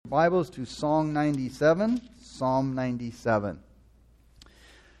Bibles to Psalm 97. Psalm 97.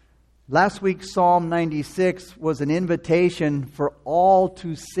 Last week's Psalm 96 was an invitation for all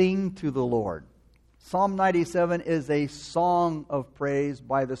to sing to the Lord. Psalm 97 is a song of praise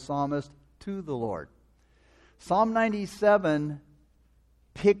by the psalmist to the Lord. Psalm 97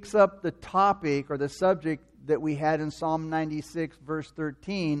 picks up the topic or the subject that we had in Psalm 96 verse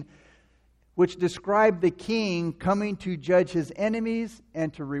 13, which described the king coming to judge his enemies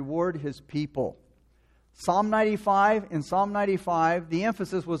and to reward his people. In Psalm 95, the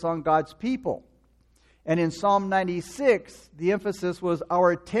emphasis was on God's people. And in Psalm 96, the emphasis was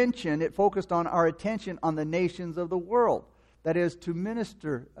our attention. It focused on our attention on the nations of the world. That is, to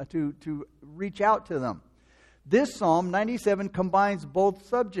minister, to reach out to them. This Psalm 97 combines both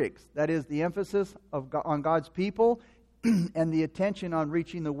subjects. That is, the emphasis on God's people and the attention on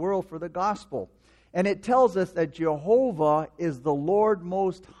reaching the world for the gospel. And it tells us that Jehovah is the Lord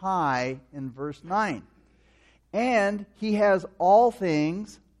Most High in verse 9. And He has all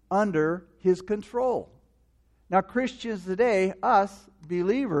things under His control. Now, Christians today, us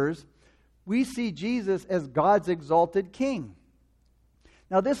believers, we see Jesus as God's exalted King.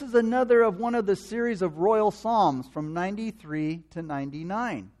 Now, this is another of one of the series of royal psalms from 93 to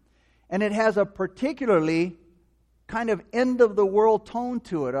 99. And it has a particularly kind of end-of-the-world tone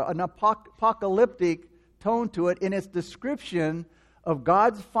to it, an apocalyptic tone to it in its description of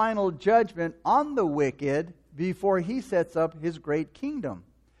God's final judgment on the wicked before He sets up His great kingdom.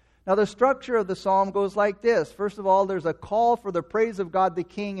 Now, the structure of the psalm goes like this. First of all, there's a call for the praise of God the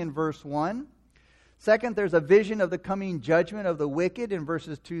King in verse 1. Second, there's a vision of the coming judgment of the wicked in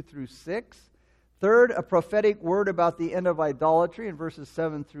verses 2 through 6. Third, a prophetic word about the end of idolatry in verses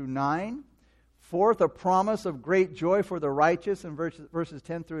 7 through 9. Fourth, a promise of great joy for the righteous in verses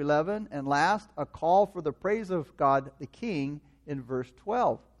 10 through 11. And last, a call for the praise of God the King in verse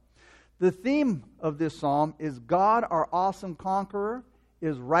 12. The theme of this psalm is God, our awesome conqueror,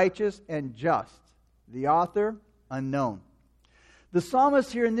 is righteous and just. The author, unknown. The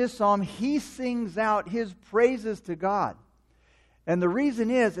psalmist here in this psalm, he sings out his praises to God. And the reason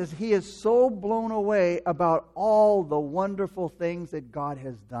is he is so blown away about all the wonderful things that God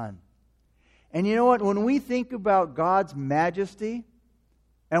has done. And you know what? When we think about God's majesty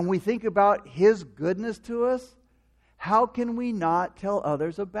and we think about His goodness to us, how can we not tell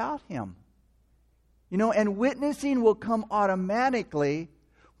others about Him? You know, and witnessing will come automatically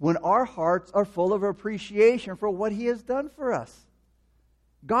when our hearts are full of appreciation for what He has done for us.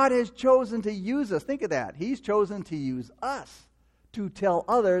 God has chosen to use us. Think of that. He's chosen to use us to tell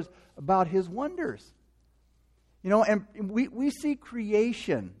others about His wonders. You know, and we see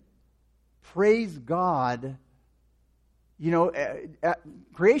creation praise God. You know,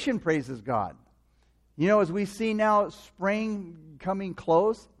 creation praises God. You know, as we see now spring coming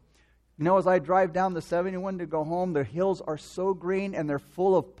close, you know, as I drive down the 71 to go home, the hills are so green and they're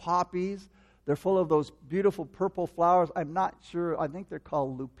full of poppies. They're full of those beautiful purple flowers. I'm not sure. I think they're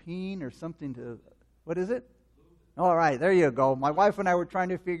called lupine or something to... What is it? All right, there you go. My wife and I were trying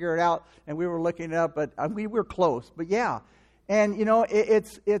to figure it out, and we were looking it up, but we were close. But yeah, and you know,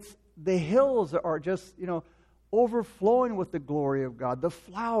 it's the hills are just, you know, overflowing with the glory of God. The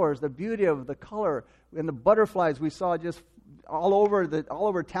flowers, the beauty of the color, and the butterflies we saw just all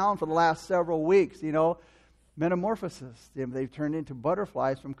over town for the last several weeks. You know, metamorphosis. They've turned into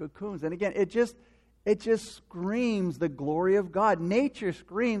butterflies from cocoons, and again, it just screams the glory of God. Nature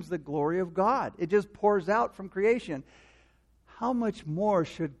screams the glory of God. It just pours out from creation. How much more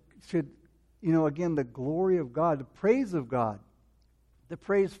should you know, again, the glory of God, the praise of God, the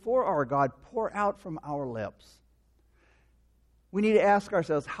praise for our God pour out from our lips? We need to ask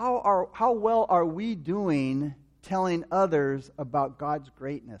ourselves, how well are we doing telling others about God's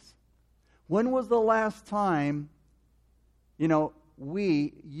greatness? When was the last time, you know,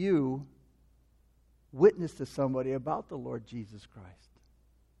 you witnessed to somebody about the Lord Jesus Christ?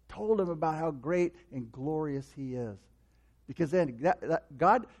 Told them about how great and glorious He is. Because then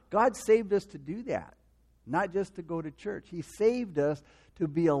God saved us to do that. Not just to go to church. He saved us to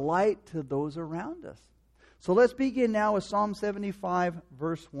be a light to those around us. So let's begin now with Psalm 75,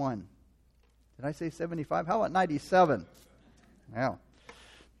 verse 1. Did I say 75? How about 97? Wow.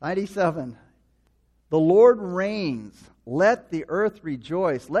 97. The Lord reigns. Let the earth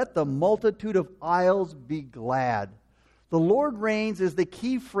rejoice. Let the multitude of isles be glad. The Lord reigns is the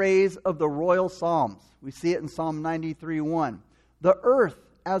key phrase of the royal psalms. We see it in Psalm 93:1. The earth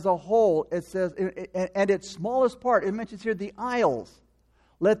as a whole, it says, and its smallest part, it mentions here the isles.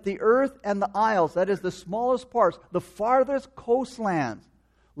 Let the earth and the isles, that is the smallest parts, the farthest coastlands,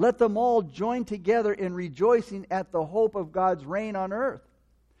 let them all join together in rejoicing at the hope of God's reign on earth.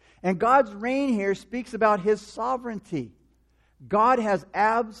 And God's reign here speaks about His sovereignty. God has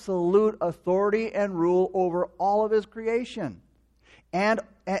absolute authority and rule over all of His creation. And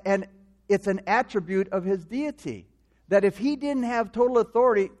it's an attribute of His deity. That if He didn't have total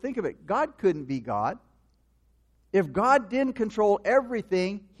authority, think of it, God couldn't be God. If God didn't control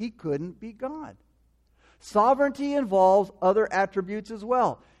everything, He couldn't be God. Sovereignty involves other attributes as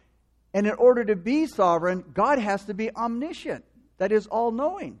well. And in order to be sovereign, God has to be omniscient, that is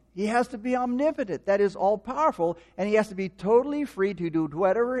all-knowing. He has to be omnipotent, that is all-powerful, and He has to be totally free to do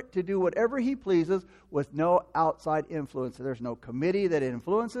whatever He pleases with no outside influence. There's no committee that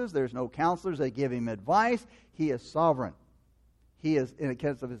influences. There's no counselors that give Him advice. He is sovereign. He is, in the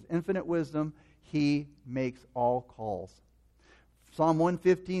case of His infinite wisdom, He makes all calls. Psalm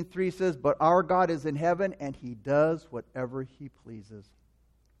 115:3 says, "But our God is in heaven, and He does whatever He pleases."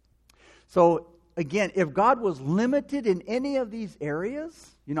 So, again, if God was limited in any of these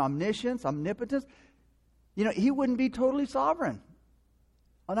areas, omniscience, omnipotence, He wouldn't be totally sovereign.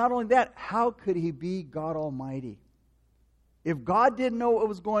 And not only that, how could He be God Almighty? If God didn't know what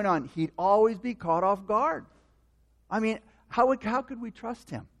was going on, He'd always be caught off guard. I mean, how could we trust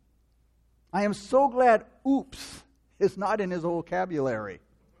Him? I am so glad oops is not in His vocabulary,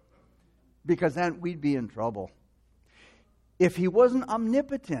 because then we'd be in trouble. If He wasn't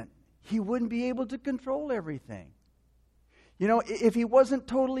omnipotent, He wouldn't be able to control everything. If He wasn't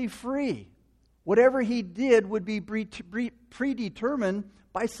totally free, whatever He did would be predetermined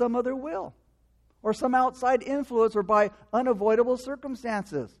by some other will, or some outside influence, or by unavoidable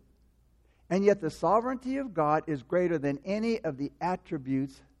circumstances. And yet the sovereignty of God is greater than any of the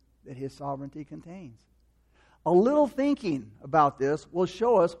attributes that His sovereignty contains. A little thinking about this will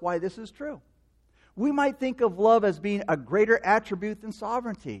show us why this is true. We might think of love as being a greater attribute than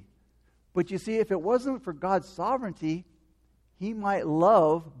sovereignty. But you see, if it wasn't for God's sovereignty, He might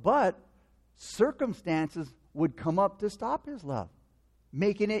love, but circumstances would come up to stop His love,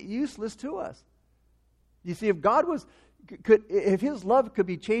 making it useless to us. You see, if His love could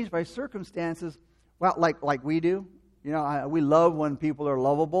be changed by circumstances, well, like we do, we love when people are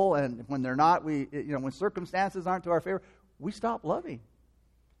lovable, and when they're not, when circumstances aren't to our favor, we stop loving.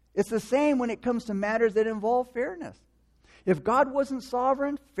 It's the same when it comes to matters that involve fairness. If God wasn't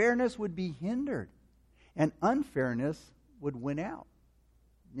sovereign, fairness would be hindered, and unfairness would win out.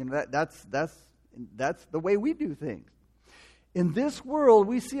 That's the way we do things. In this world,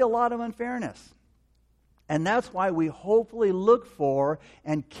 we see a lot of unfairness, and that's why we hopefully look for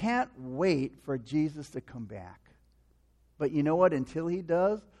and can't wait for Jesus to come back. But you know what? Until He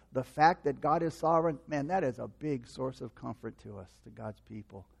does, the fact that God is sovereign, man, that is a big source of comfort to us, to God's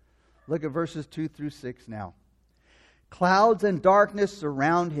people. Look at verses 2-6 now. Clouds and darkness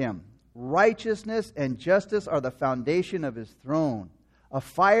surround Him. Righteousness and justice are the foundation of His throne. A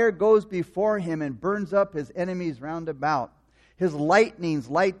fire goes before Him and burns up His enemies round about. His lightnings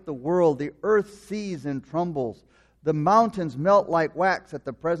light the world. The earth sees and trembles. The mountains melt like wax at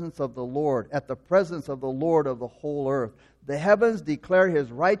the presence of the Lord, at the presence of the Lord of the whole earth. The heavens declare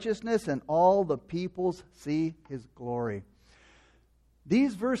His righteousness, and all the peoples see His glory.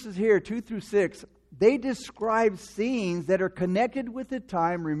 These verses here, 2-6, they describe scenes that are connected with the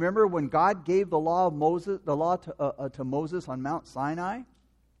time. Remember when God gave the law to Moses on Mount Sinai?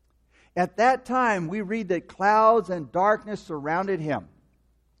 At that time, we read that clouds and darkness surrounded Him.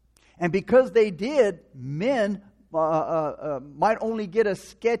 And because they did, men might only get a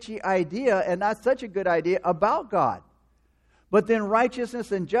sketchy idea, and not such a good idea, about God. But then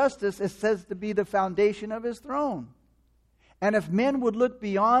righteousness and justice is said to be the foundation of His throne. And if men would look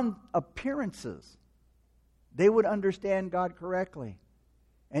beyond appearances, they would understand God correctly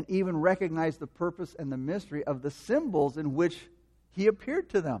and even recognize the purpose and the mystery of the symbols in which He appeared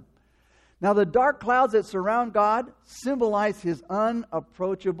to them. Now, the dark clouds that surround God symbolize His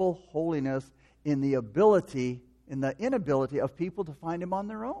unapproachable holiness in the inability of people to find Him on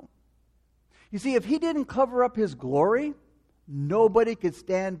their own. You see, if He didn't cover up His glory, nobody could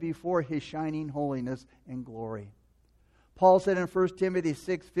stand before His shining holiness and glory. Paul said in 1 Timothy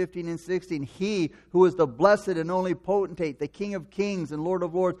 6:15-16, He who is the blessed and only potentate, the King of kings and Lord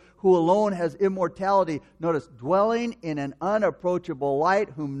of lords, who alone has immortality, notice, dwelling in an unapproachable light,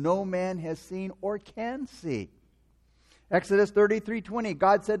 whom no man has seen or can see. Exodus 33:20,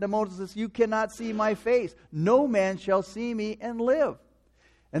 God said to Moses, You cannot see my face. No man shall see me and live.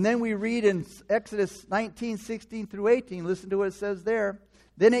 And then we read in Exodus 19:16-18, listen to what it says there.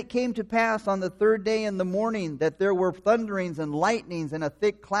 Then it came to pass on the third day in the morning that there were thunderings and lightnings and a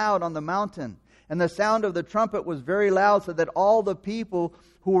thick cloud on the mountain. And the sound of the trumpet was very loud, so that all the people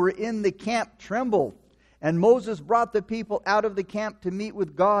who were in the camp trembled. And Moses brought the people out of the camp to meet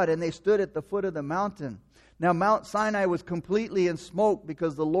with God, and they stood at the foot of the mountain. Now Mount Sinai was completely in smoke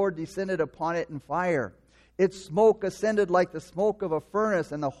because the Lord descended upon it in fire. Its smoke ascended like the smoke of a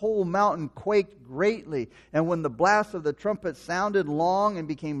furnace, and the whole mountain quaked greatly. And when the blast of the trumpet sounded long and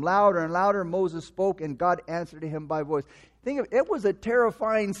became louder and louder, Moses spoke, and God answered him by voice. Think of it, it was a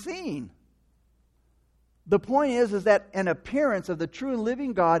terrifying scene. The point is that an appearance of the true and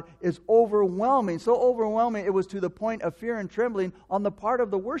living God is overwhelming. So overwhelming, it was to the point of fear and trembling on the part of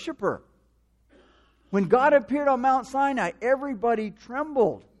the worshiper. When God appeared on Mount Sinai, everybody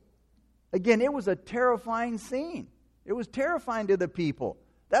trembled. Again, it was a terrifying scene. It was terrifying to the people.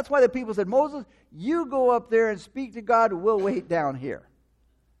 That's why the people said, Moses, you go up there and speak to God, we'll wait down here.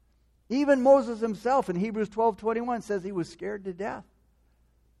 Even Moses himself in Hebrews 12:21 says he was scared to death.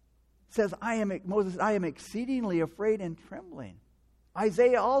 It says, Moses, I am exceedingly afraid and trembling.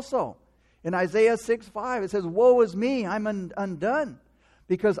 Isaiah also. In Isaiah 6:5, it says, woe is me, I'm undone.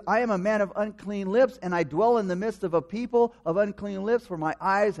 Because I am a man of unclean lips, and I dwell in the midst of a people of unclean lips, for my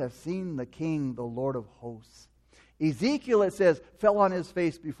eyes have seen the King, the Lord of hosts. Ezekiel, it says, fell on his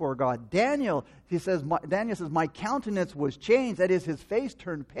face before God. Daniel says, my countenance was changed. That is, his face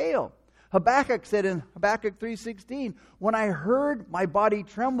turned pale. Habakkuk said in Habakkuk 3:16, when I heard, my body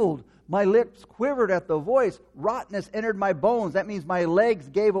trembled. My lips quivered at the voice. Rottenness entered my bones. That means my legs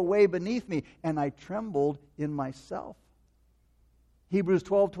gave away beneath me, and I trembled in myself. Hebrews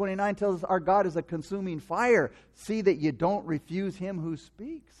 12:29 tells us our God is a consuming fire. See that you don't refuse Him who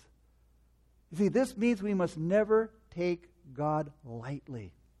speaks. You see, this means we must never take God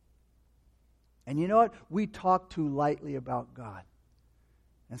lightly. And you know what? We talk too lightly about God.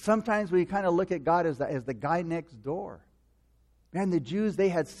 And sometimes we kind of look at God as the guy next door. Man, the Jews, they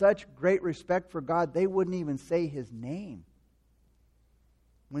had such great respect for God, they wouldn't even say His name.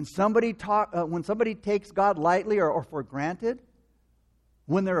 When somebody takes God lightly or for granted,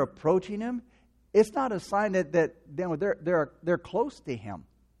 when they're approaching Him, it's not a sign that they're close to Him.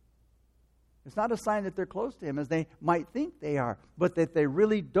 It's not a sign that they're close to Him as they might think they are, but that they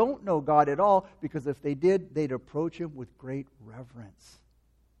really don't know God at all, because if they did, they'd approach Him with great reverence.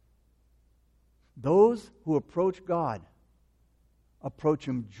 Those who approach God approach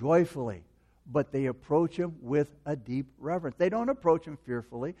Him joyfully, but they approach Him with a deep reverence. They don't approach Him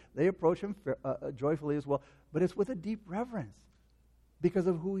fearfully. They approach Him joyfully as well, but it's with a deep reverence because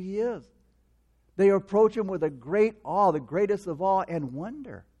of who He is. They approach Him with a great awe, the greatest of awe and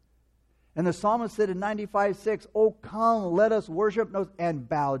wonder. And the psalmist said in 95:6, "Oh, come, let us worship and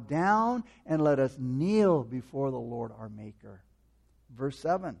bow down, and let us kneel before the Lord our Maker." Verse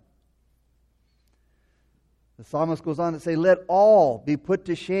 7. The psalmist goes on to say, "Let all be put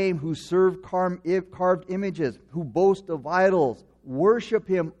to shame who serve carved images, who boast of idols. Worship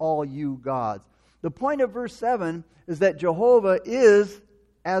Him, all you gods." The point of verse 7 is that Jehovah is,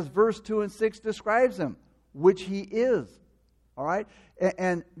 as verse 2 and 6 describes Him, which He is. All right?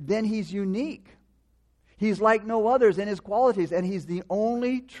 And then He's unique. He's like no others in His qualities, and He's the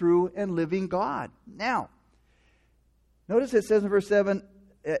only true and living God. Now, notice it says in verse 7,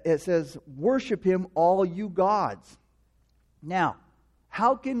 it says, "Worship Him, all you gods." Now,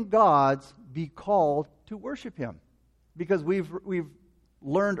 how can gods be called to worship Him? Because we've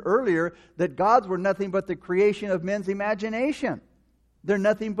learned earlier that gods were nothing but the creation of men's imagination. They're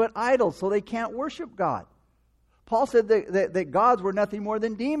nothing but idols, so they can't worship God. Paul said that gods were nothing more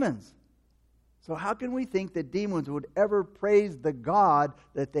than demons. So how can we think that demons would ever praise the God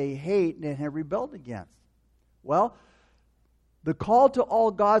that they hate and have rebelled against? Well, the call to all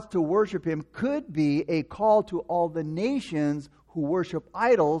gods to worship Him could be a call to all the nations who worship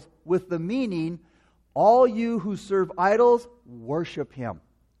idols, with the meaning, all you who serve idols, worship Him.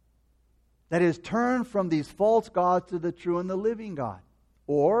 That is, turn from these false gods to the true and the living God.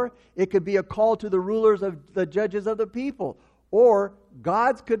 Or it could be a call to the rulers of the judges of the people. Or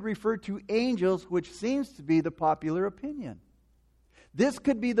gods could refer to angels, which seems to be the popular opinion. This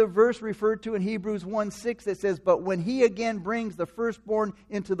could be the verse referred to in Hebrews 1:6 that says, "But when He again brings the firstborn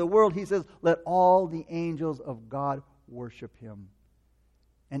into the world," He says, "let all the angels of God worship Him."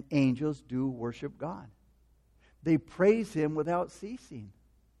 And angels do worship God. They praise Him without ceasing.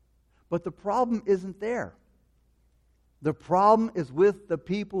 But the problem isn't there. The problem is with the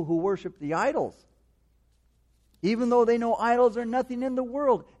people who worship the idols. Even though they know idols are nothing in the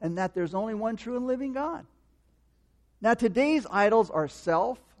world, and that there's only one true and living God. Now, today's idols are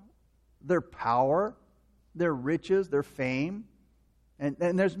self, their power, their riches, their fame, and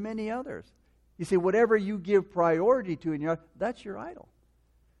there's many others. You see, whatever you give priority to in your life, that's your idol.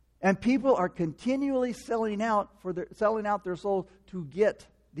 And people are continually selling out their souls to get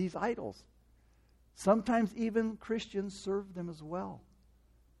these idols. Sometimes even Christians serve them as well.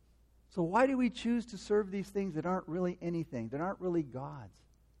 So why do we choose to serve these things that aren't really anything, that aren't really God's?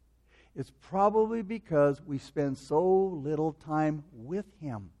 It's probably because we spend so little time with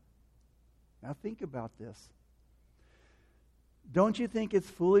Him. Now think about this. Don't you think it's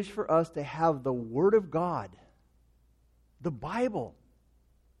foolish for us to have the Word of God, the Bible,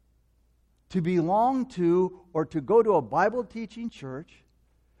 to belong to or to go to a Bible teaching church,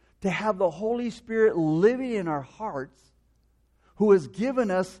 to have the Holy Spirit living in our hearts, who's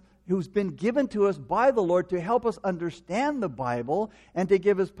been given to us by the Lord to help us understand the Bible and to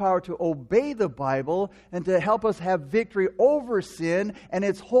give us power to obey the Bible and to help us have victory over sin and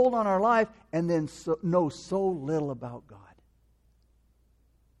its hold on our life, and then know so little about God?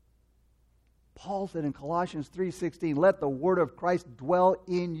 Paul said in Colossians 3:16, "Let the word of Christ dwell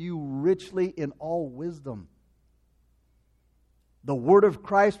in you richly in all wisdom." The word of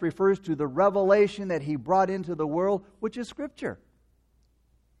Christ refers to the revelation that He brought into the world, which is Scripture.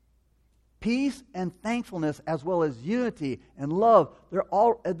 Peace and thankfulness, as well as unity and love, they're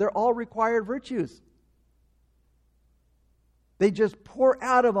all required virtues. They just pour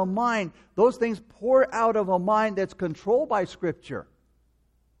out of a mind. Those things pour out of a mind that's controlled by Scripture.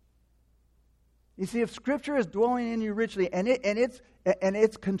 You see, if Scripture is dwelling in you richly and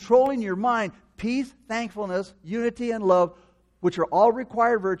it's controlling your mind, peace, thankfulness, unity, and love, which are all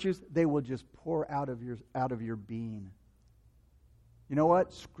required virtues, they will just pour out of your being. You know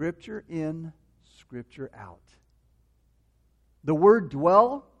what? Scripture in, Scripture out. The word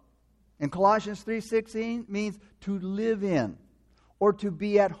dwell in Colossians 3:16 means to live in or to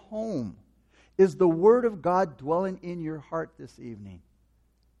be at home. Is the Word of God dwelling in your heart this evening?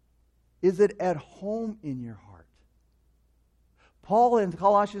 Is it at home in your heart? Paul in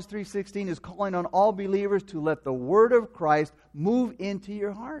Colossians 3:16 is calling on all believers to let the Word of Christ move into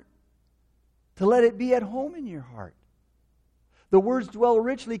your heart, to let it be at home in your heart. The words dwell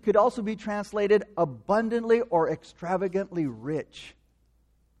richly could also be translated abundantly or extravagantly rich.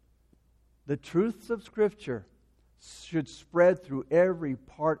 The truths of Scripture should spread through every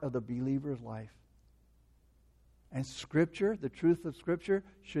part of the believer's life. And Scripture, the truth of Scripture,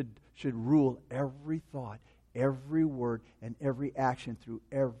 should rule every thought, every word, and every action through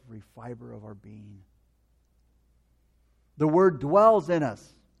every fiber of our being. The Word dwells in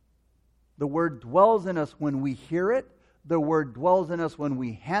us. The Word dwells in us when we hear it. The Word dwells in us when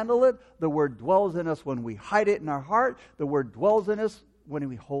we handle it. The Word dwells in us when we hide it in our heart. The Word dwells in us when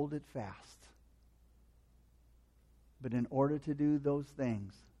we hold it fast. But in order to do those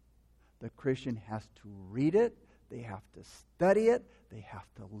things, the Christian has to read it, they have to study it, they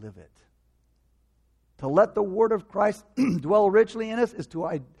have to live it. To let the Word of Christ dwell richly in us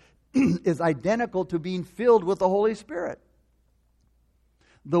is identical to being filled with the Holy Spirit.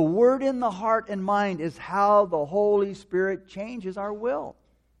 The Word in the heart and mind is how the Holy Spirit changes our will.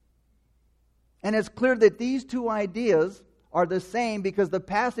 And it's clear that these two ideas are the same because the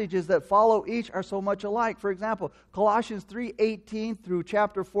passages that follow each are so much alike. For example, Colossians 3:18 through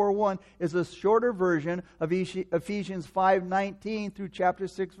chapter 4:1 is a shorter version of Ephesians 5:19 through chapter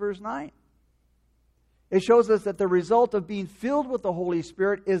 6 verse 9. It shows us that the result of being filled with the Holy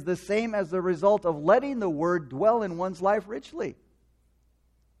Spirit is the same as the result of letting the Word dwell in one's life richly.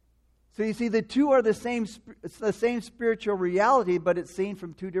 So you see, the two are the same spiritual reality, but it's seen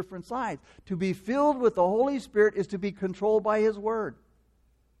from two different sides. To be filled with the Holy Spirit is to be controlled by His Word.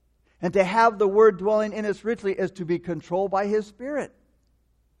 And to have the Word dwelling in us richly is to be controlled by His Spirit.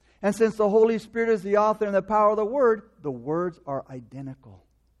 And since the Holy Spirit is the author and the power of the Word, the words are identical.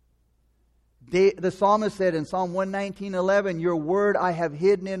 The psalmist said in Psalm 119:11, "Your word I have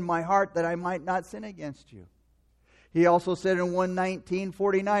hidden in my heart that I might not sin against you." He also said in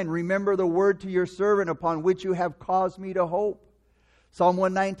 119:49, "Remember the word to your servant upon which you have caused me to hope." Psalm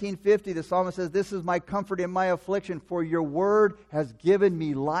 119:50, the psalmist says, "This is my comfort in my affliction, for your word has given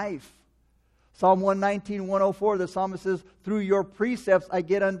me life." Psalm 119:104, the psalmist says, "Through your precepts I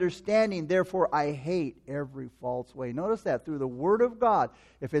get understanding, therefore I hate every false way." Notice that, through the Word of God,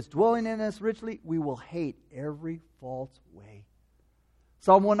 if it's dwelling in us richly, we will hate every false way.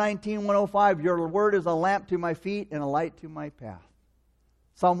 Psalm 119:105, "Your word is a lamp to my feet and a light to my path."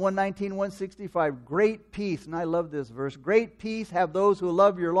 Psalm 119:165, "Great peace," and I love this verse, "great peace have those who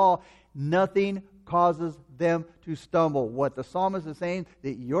love your law. Nothing causes them to stumble." What the psalmist is saying,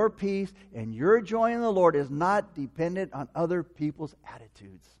 that your peace and your joy in the Lord is not dependent on other people's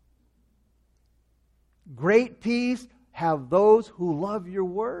attitudes. Great peace have those who love your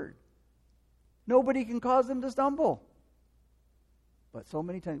word. Nobody can cause them to stumble. But so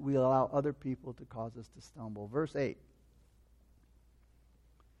many times we allow other people to cause us to stumble. Verse 8.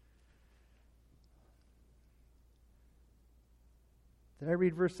 Did I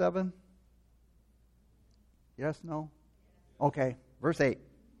read verse 7? Yes, no? Okay, verse 8.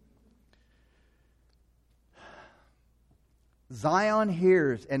 Zion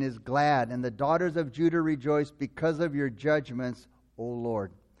hears and is glad, and the daughters of Judah rejoice because of your judgments, O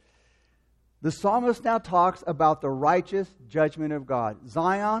Lord. The psalmist now talks about the righteous judgment of God.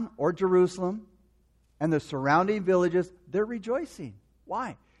 Zion, or Jerusalem, and the surrounding villages, they're rejoicing.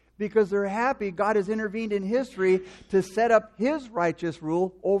 Why? Because they're happy God has intervened in history to set up His righteous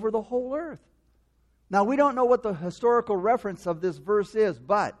rule over the whole earth. Now, we don't know what the historical reference of this verse is,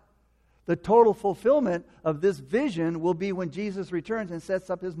 but the total fulfillment of this vision will be when Jesus returns and sets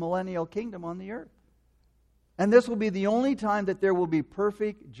up His millennial kingdom on the earth. And this will be the only time that there will be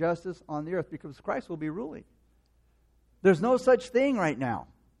perfect justice on the earth, because Christ will be ruling. There's no such thing right now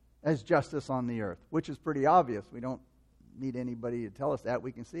as justice on the earth, which is pretty obvious. We don't need anybody to tell us that.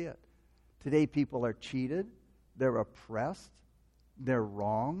 We can see it. Today people are cheated, they're oppressed, they're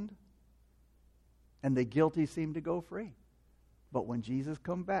wronged, and the guilty seem to go free. But when Jesus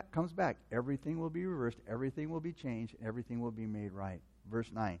comes back, everything will be reversed, everything will be changed, everything will be made right. Verse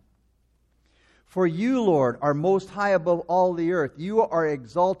 9. For you, Lord, are most high above all the earth. You are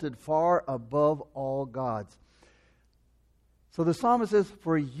exalted far above all gods. So the psalmist says,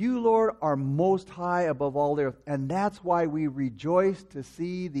 for you, Lord, are most high above all the earth. And that's why we rejoice to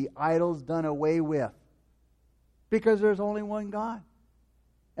see the idols done away with. Because there's only one God.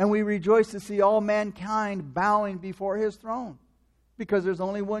 And we rejoice to see all mankind bowing before His throne. Because there's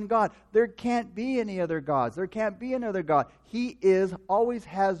only one God. There can't be any other gods. There can't be another God. He is, always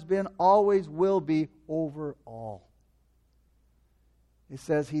has been, always will be over all. It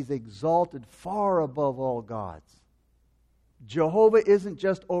says He's exalted far above all gods. Jehovah isn't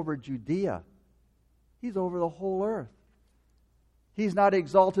just over Judea. He's over the whole earth. He's not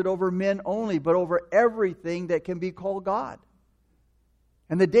exalted over men only, but over everything that can be called God.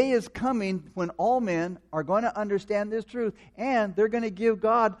 And the day is coming when all men are going to understand this truth, and they're going to give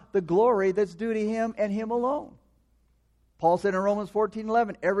God the glory that's due to Him and Him alone. Paul said in Romans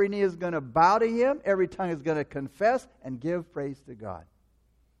 14:11, every knee is going to bow to Him, every tongue is going to confess and give praise to God.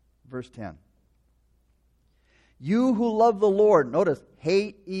 Verse 10. You who love the Lord, notice,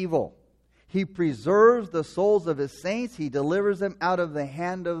 hate evil. He preserves the souls of His saints. He delivers them out of the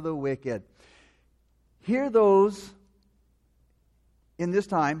hand of the wicked. Hear those in this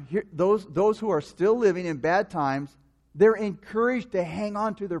time, those who are still living in bad times, they're encouraged to hang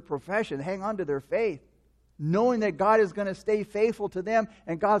on to their profession, hang on to their faith, knowing that God is going to stay faithful to them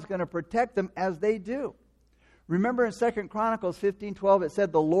and God's going to protect them as they do. Remember in 2 Chronicles 15:12, it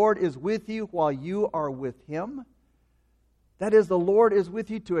said, the Lord is with you while you are with Him. That is, the Lord is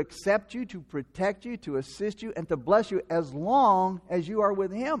with you to accept you, to protect you, to assist you, and to bless you as long as you are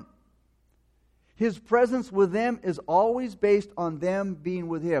with Him. His presence with them is always based on them being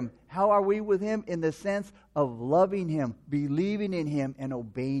with Him. How are we with Him? In the sense of loving Him, believing in Him, and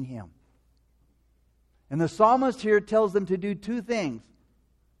obeying Him. And the psalmist here tells them to do two things.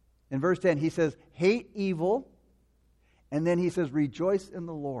 In verse 10, he says, hate evil, and then he says, rejoice in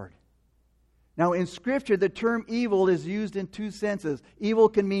the Lord. Now in Scripture, the term evil is used in two senses. Evil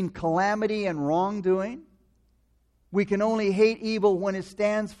can mean calamity and wrongdoing. We can only hate evil when it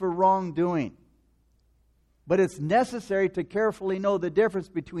stands for wrongdoing. But it's necessary to carefully know the difference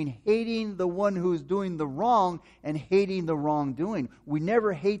between hating the one who's doing the wrong and hating the wrongdoing. We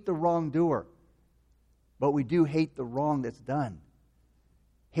never hate the wrongdoer, but we do hate the wrong that's done.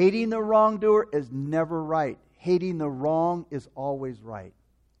 Hating the wrongdoer is never right. Hating the wrong is always right.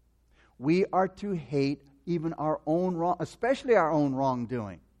 We are to hate even our own wrong, especially our own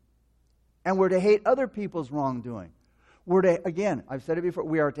wrongdoing. And we're to hate other people's wrongdoing. We're to, again, I've said it before,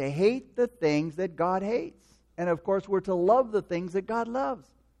 we are to hate the things that God hates. And of course, we're to love the things that God loves.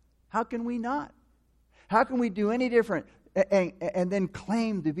 How can we not? How can we do any different and then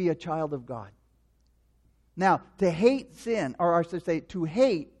claim to be a child of God? Now, to hate sin, or I should say, to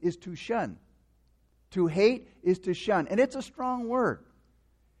hate is to shun. To hate is to shun. And it's a strong word.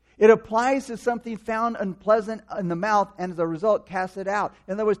 It applies to something found unpleasant in the mouth and as a result cast it out.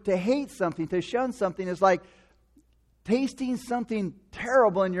 In other words, to hate something, to shun something is like tasting something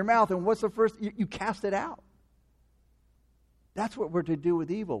terrible in your mouth, and what's the first? You cast it out. That's what we're to do with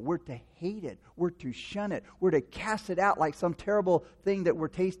evil. We're to hate it. We're to shun it. We're to cast it out like some terrible thing that we're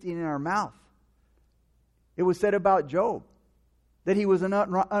tasting in our mouth. It was said about Job that he was an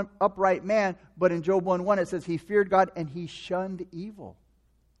upright man, but in Job 1:1 it says he feared God and he shunned evil.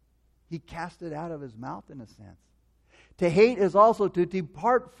 He cast it out of his mouth in a sense. To hate is also to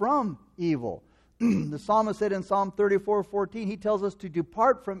depart from evil. The psalmist said in Psalm 34:14, he tells us to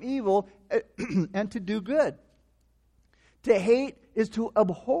depart from evil and to do good. To hate is to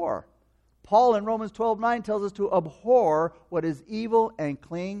abhor. Paul in Romans 12:9 tells us to abhor what is evil and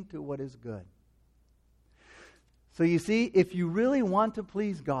cling to what is good. So you see, if you really want to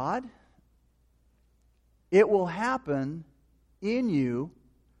please God, it will happen in you,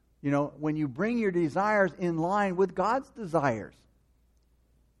 when you bring your desires in line with God's desires.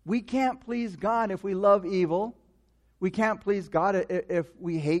 We can't please God if we love evil. We can't please God if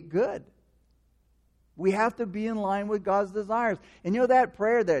we hate good. We have to be in line with God's desires. And that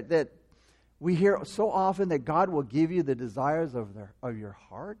prayer that we hear so often, that God will give you the desires of your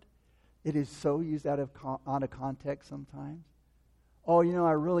heart, it is so used out of context sometimes. Oh,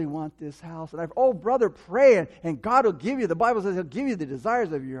 I really want this house. And brother, pray and God will give you. The Bible says He'll give you the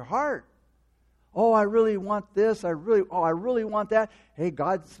desires of your heart. Oh, I really want this. I really want that. Hey,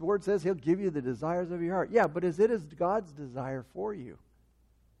 God's Word says He'll give you the desires of your heart. Yeah, but is God's desire for you?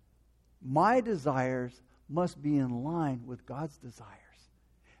 My desires must be in line with God's desires.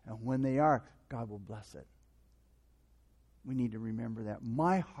 And when they are, God will bless it. We need to remember that.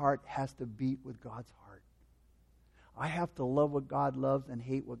 My heart has to beat with God's heart. I have to love what God loves and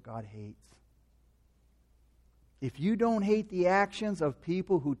hate what God hates. If you don't hate the actions of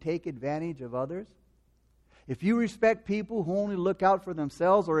people who take advantage of others, if you respect people who only look out for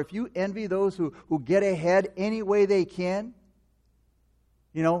themselves, or if you envy those who get ahead any way they can,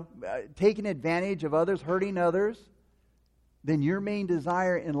 taking advantage of others, hurting others, then your main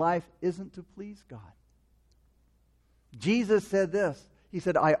desire in life isn't to please God. Jesus said this. He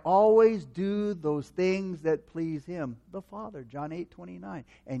said, I always do those things that please Him, the Father. John 8:29.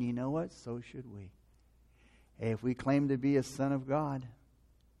 And you know what? So should we. If we claim to be a son of God,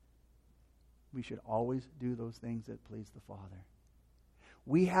 we should always do those things that please the Father.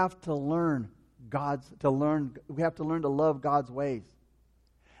 We have to learn we have to learn to love God's ways.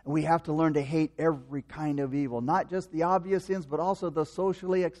 And we have to learn to hate every kind of evil, not just the obvious sins, but also the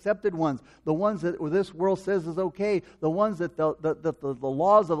socially accepted ones, the ones that this world says is okay, the ones that the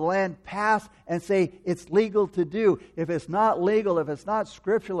laws of the land pass and say it's legal to do. If it's not legal, if it's not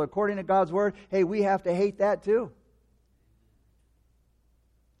scriptural according to God's Word, hey, we have to hate that too.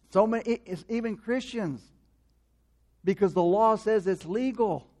 So many, even Christians, because the law says it's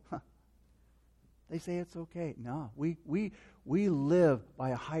legal, they say it's okay. No, we live by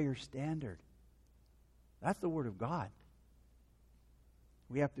a higher standard. That's the Word of God.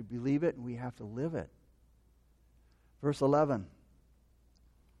 We have to believe it and we have to live it. Verse 11.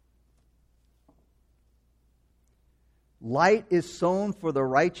 Light is sown for the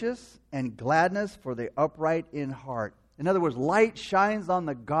righteous and gladness for the upright in heart. In other words, light shines on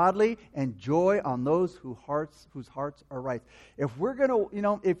the godly and joy on those whose hearts are right. If we're going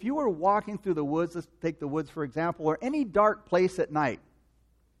to, if you were walking through the woods, let's take the woods for example, or any dark place at night,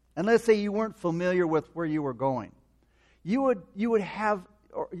 and let's say you weren't familiar with where you were going, you would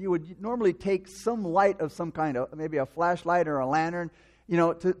normally take some light of some kind, of maybe a flashlight or a lantern,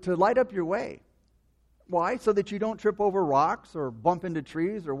 to light up your way. Why? So that you don't trip over rocks or bump into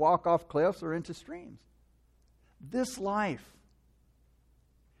trees or walk off cliffs or into streams. This life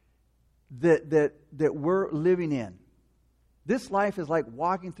that we're living in, this life is like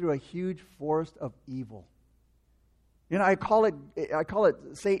walking through a huge forest of evil. I call it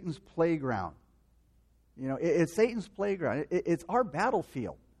Satan's playground. It's Satan's playground. It's our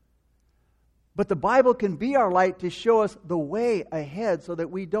battlefield. But the Bible can be our light to show us the way ahead so that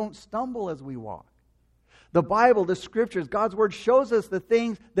we don't stumble as we walk. The Bible, the Scriptures, God's Word shows us the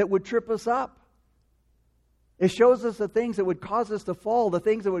things that would trip us up. It shows us the things that would cause us to fall, the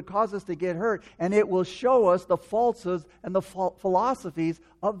things that would cause us to get hurt, and it will show us the falsehoods and the philosophies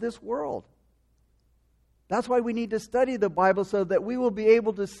of this world. That's why we need to study the Bible so that we will be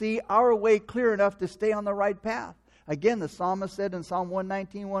able to see our way clear enough to stay on the right path. Again, the psalmist said in Psalm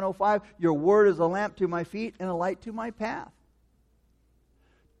 119, 105, your word is a lamp to my feet and a light to my path.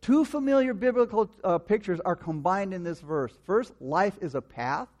 Two familiar biblical pictures are combined in this verse. First, life is a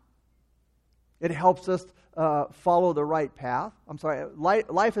path. It helps us follow the right path.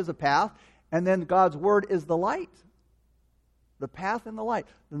 Life is a path, and then God's Word is the light. The path and the light.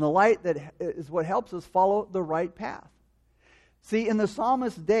 And the light that is what helps us follow the right path. See, in the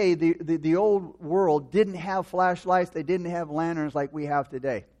psalmist's day, the old world didn't have flashlights. They didn't have lanterns like we have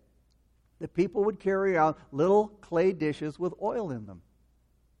today. The people would carry around little clay dishes with oil in them.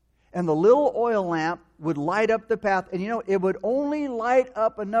 And the little oil lamp would light up the path. And it would only light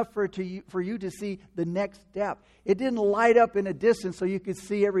up enough for you to see the next step. It didn't light up in a distance so you could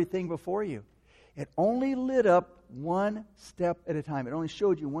see everything before you. It only lit up one step at a time. It only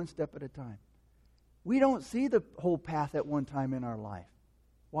showed you one step at a time. We don't see the whole path at one time in our life.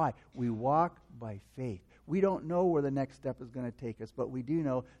 Why? We walk by faith. We don't know where the next step is going to take us, but we do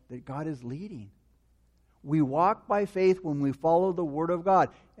know that God is leading. We walk by faith when we follow the Word of God.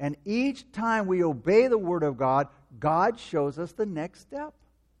 And each time we obey the Word of God, God shows us the next step.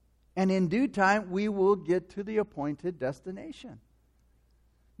 And in due time, we will get to the appointed destination.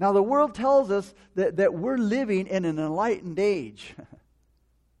 Now, the world tells us that we're living in an enlightened age.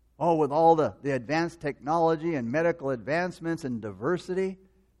 Oh, with all the advanced technology and medical advancements and diversity.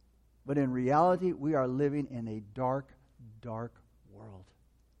 But in reality, we are living in a dark, dark world.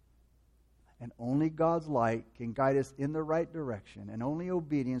 And only God's light can guide us in the right direction. And only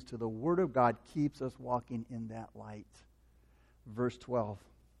obedience to the Word of God keeps us walking in that light. Verse 12.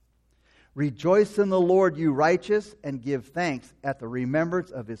 Rejoice in the Lord, you righteous, and give thanks at the remembrance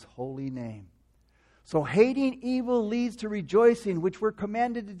of His holy name. So hating evil leads to rejoicing, which we're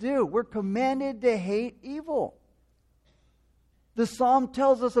commanded to do. We're commanded to hate evil. The psalm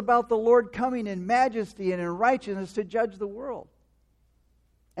tells us about the Lord coming in majesty and in righteousness to judge the world.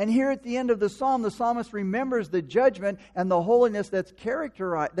 And here at the end of the psalm, the psalmist remembers the judgment and the holiness that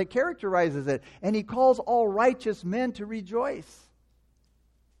characterizes it. And he calls all righteous men to rejoice.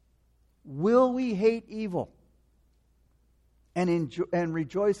 Will we hate evil and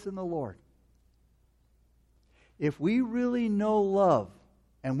rejoice in the Lord? If we really know love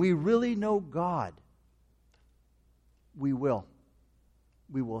and we really know God, we will.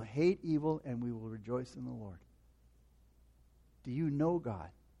 We will hate evil and we will rejoice in the Lord. Do you know God?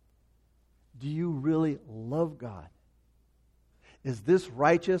 Do you really love God? Is this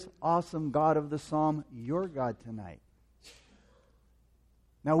righteous, awesome God of the psalm your God tonight?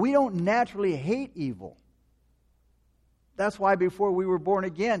 Now, we don't naturally hate evil. That's why before we were born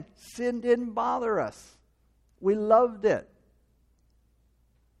again, sin didn't bother us. We loved it.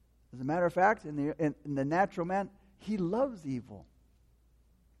 As a matter of fact, in the natural man, he loves evil.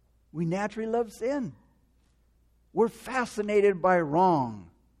 We naturally love sin. We're fascinated by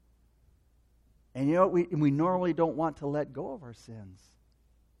wrong. And you know what? We normally don't want to let go of our sins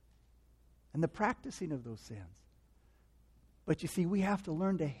and the practicing of those sins. But you see, we have to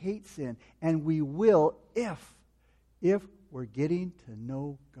learn to hate sin, and we will if we're getting to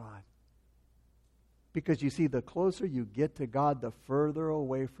know God. Because you see, the closer you get to God, the further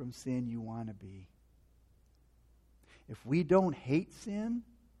away from sin you want to be. If we don't hate sin,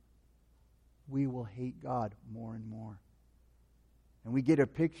 we will hate God more and more. And we get a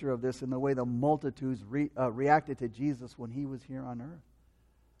picture of this in the way the multitudes reacted to Jesus when he was here on earth.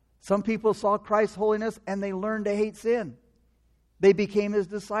 Some people saw Christ's holiness and they learned to hate sin. They became his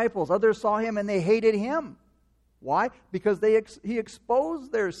disciples. Others saw him and they hated him. Why? Because he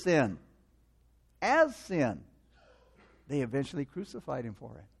exposed their sin as sin. They eventually crucified him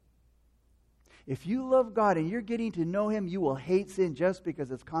for it. If you love God and you're getting to know him, you will hate sin just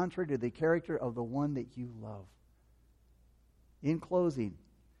because it's contrary to the character of the one that you love. In closing,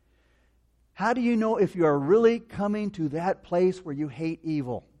 how do you know if you are really coming to that place where you hate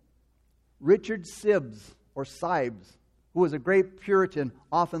evil? Richard Sibbes, who was a great Puritan,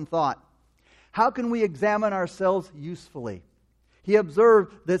 often thought, how can we examine ourselves usefully? He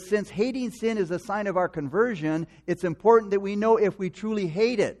observed that since hating sin is a sign of our conversion, it's important that we know if we truly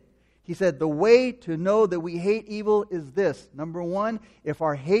hate it. He said, the way to know that we hate evil is this. Number one, if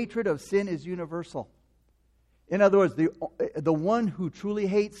our hatred of sin is universal. In other words, the one who truly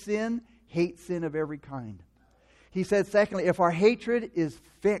hates sin of every kind. He said, secondly, if our hatred is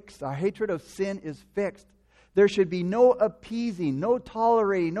fixed, our hatred of sin is fixed, there should be no appeasing, no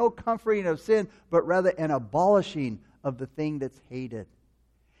tolerating, no comforting of sin, but rather an abolishing of the thing that's hated.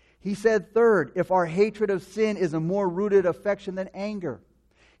 He said, third, if our hatred of sin is a more rooted affection than anger.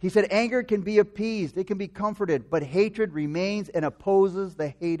 He said, anger can be appeased, it can be comforted, but hatred remains and opposes the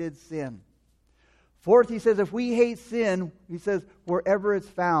hated sin. Fourth, he says, if we hate sin, he says, wherever it's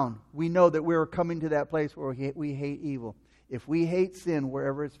found, we know that we're coming to that place where we hate evil. If we hate sin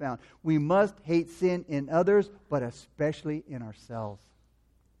wherever it's found, we must hate sin in others, but especially in ourselves.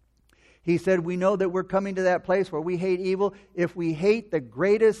 He said, we know that we're coming to that place where we hate evil if we hate the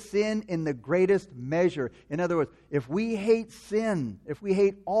greatest sin in the greatest measure. In other words, if we hate sin, if we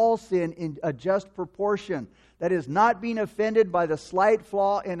hate all sin in a just proportion, that is not being offended by the slight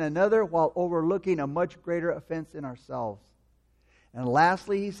flaw in another while overlooking a much greater offense in ourselves. And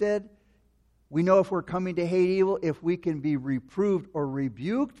lastly, he said, we know if we're coming to hate evil if we can be reproved or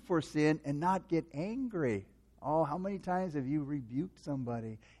rebuked for sin and not get angry. Oh, how many times have you rebuked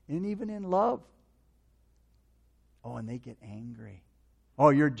somebody? And even in love. Oh, and they get angry. Oh,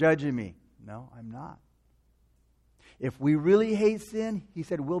 you're judging me. No, I'm not. If we really hate sin, he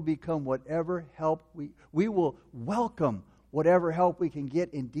said, we'll become whatever help we will welcome whatever help we can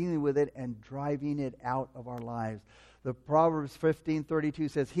get in dealing with it and driving it out of our lives. The Proverbs 15:32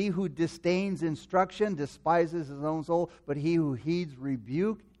 says, "He who disdains instruction despises his own soul, but he who heeds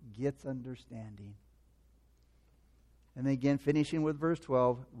rebuke gets understanding." And then again, finishing with verse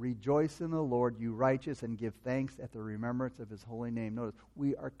 12, "Rejoice in the Lord, you righteous, and give thanks at the remembrance of his holy name." Notice,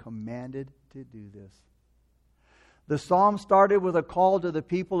 we are commanded to do this. The psalm started with a call to the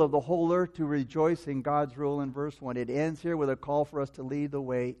people of the whole earth to rejoice in God's rule in verse 1. It ends here with a call for us to lead the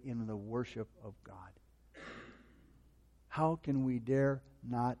way in the worship of God. How can we dare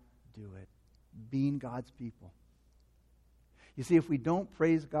not do it? Being God's people. You see, if we don't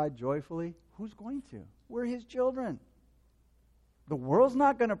praise God joyfully, who's going to? We're His children. The world's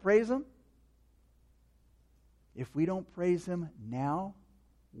not going to praise Him. If we don't praise Him now,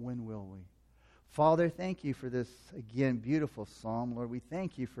 when will we? Father, thank you for this, again, beautiful psalm. Lord, we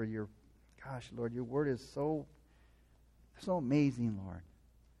thank you for your, Lord, your word is so amazing, Lord.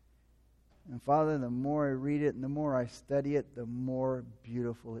 And Father, the more I read it and the more I study it, the more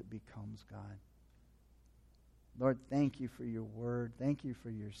beautiful it becomes, God. Lord, thank you for your word. Thank you for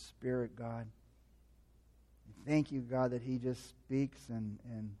your Spirit, God. Thank you, God, that He just speaks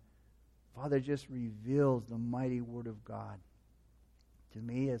and Father, just reveals the mighty word of God to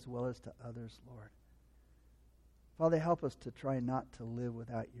me as well as to others, Lord. Father, help us to try not to live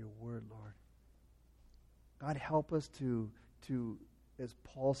without your word, Lord. God, help us to as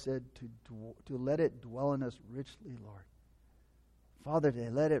Paul said, to let it dwell in us richly, Lord. Father, to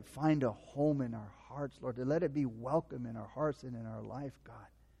let it find a home in our hearts, Lord. To let it be welcome in our hearts and in our life, God.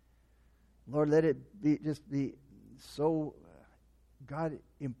 Lord, let it be so, God,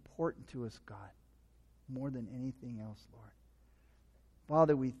 important to us, God, more than anything else, Lord.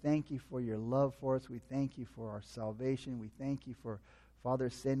 Father, we thank you for your love for us. We thank you for our salvation. We thank you for, Father,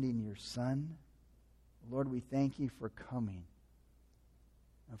 sending your Son. Lord, we thank you for coming.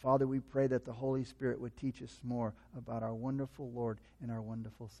 And Father, we pray that the Holy Spirit would teach us more about our wonderful Lord and our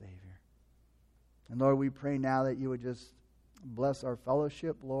wonderful Savior. And Lord, we pray now that you would just bless our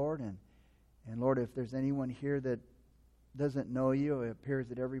fellowship, Lord. And Lord, if there's anyone here that doesn't know you, it appears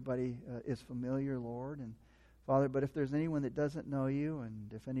that everybody is familiar, Lord. And Father, but if there's anyone that doesn't know you,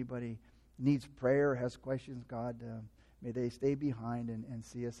 and if anybody needs prayer or has questions, God, may they stay behind and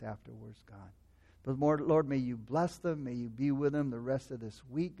see us afterwards, God. But Lord, may you bless them. May you be with them the rest of this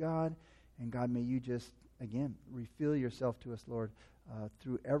week, God. And God, may you just, again, reveal yourself to us, Lord,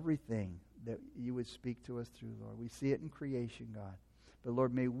 through everything that you would speak to us through, Lord. We see it in creation, God. But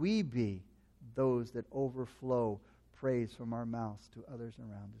Lord, may we be those that overflow praise from our mouths to others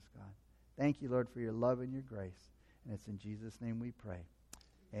around us, God. Thank you, Lord, for your love and your grace. And it's in Jesus' name we pray.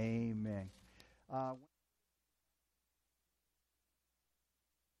 Amen.